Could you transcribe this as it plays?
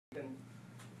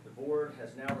board has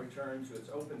now returned to its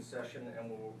open session and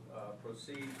will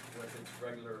proceed with its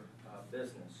regular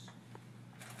business.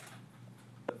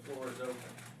 The floor is open.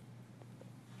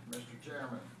 Mr.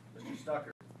 Chairman, Mr.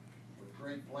 Stucker. with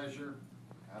great pleasure,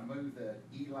 I move that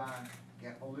Eli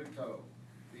Capilouto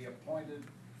be appointed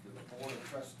to the Board of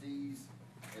Trustees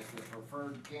as the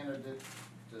preferred candidate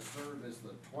to serve as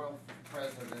the 12th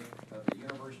president of the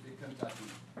University of Kentucky,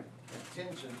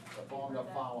 contingent upon the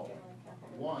following.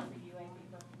 1,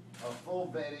 a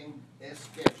full vetting is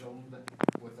scheduled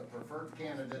with the preferred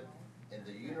candidate in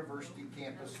the university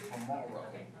campus tomorrow,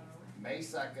 May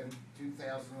 2nd,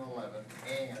 2011,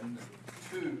 and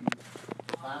 2,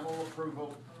 final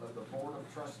approval of the Board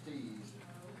of Trustees,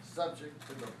 subject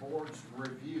to the board's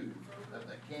review of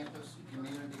the campus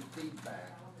community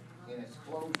feedback in its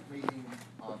closed meeting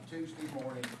on Tuesday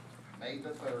morning, May the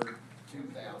 3rd,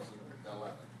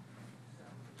 2011.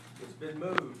 It's been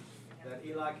moved that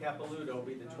Eli Capilouto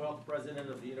be the 12th president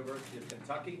of the University of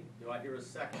Kentucky. Do I hear a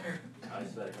second? I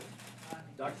second.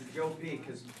 Dr. Joe Peak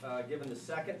has given the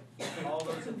second. All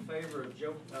those in favor of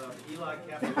Eli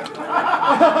Capilouto?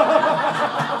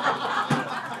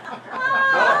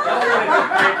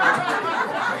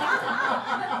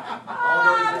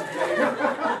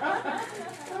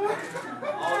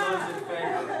 All those in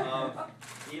favor of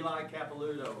Eli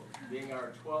Capilouto being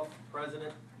our 12th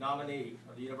president nominee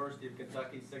of the University of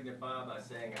Kentucky signify by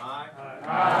saying aye.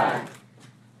 Aye.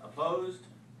 Opposed?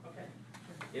 Okay.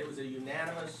 It was a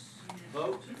unanimous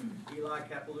vote. Eli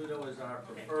Capilouto is our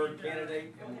preferred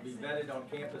candidate and will be vetted on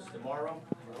campus tomorrow.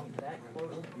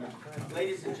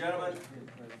 Ladies and gentlemen,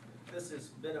 this has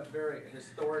been a very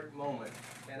historic moment,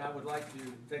 and I would like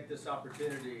to take this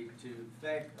opportunity to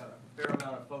thank a fair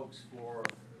amount of folks for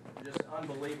just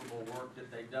unbelievable work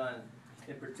that they've done.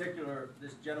 In particular,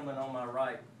 this gentleman on my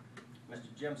right,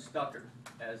 Mr. Jim Stucker,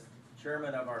 as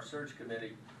chairman of our search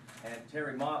committee, and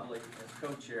Terry Motley as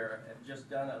co-chair, have just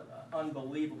done an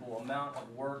unbelievable amount of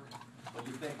work when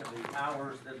you think of the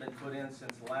hours that have been put in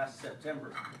since last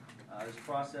September. This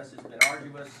process has been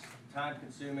arduous,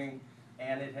 time-consuming,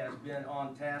 and it has been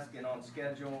on task and on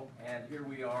schedule, and here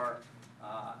we are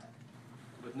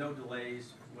with no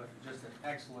delays, with just an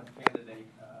excellent candidate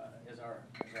as our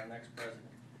next president.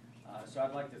 So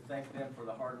I'd like to thank them for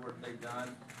the hard work they've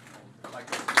done. I'd like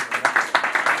to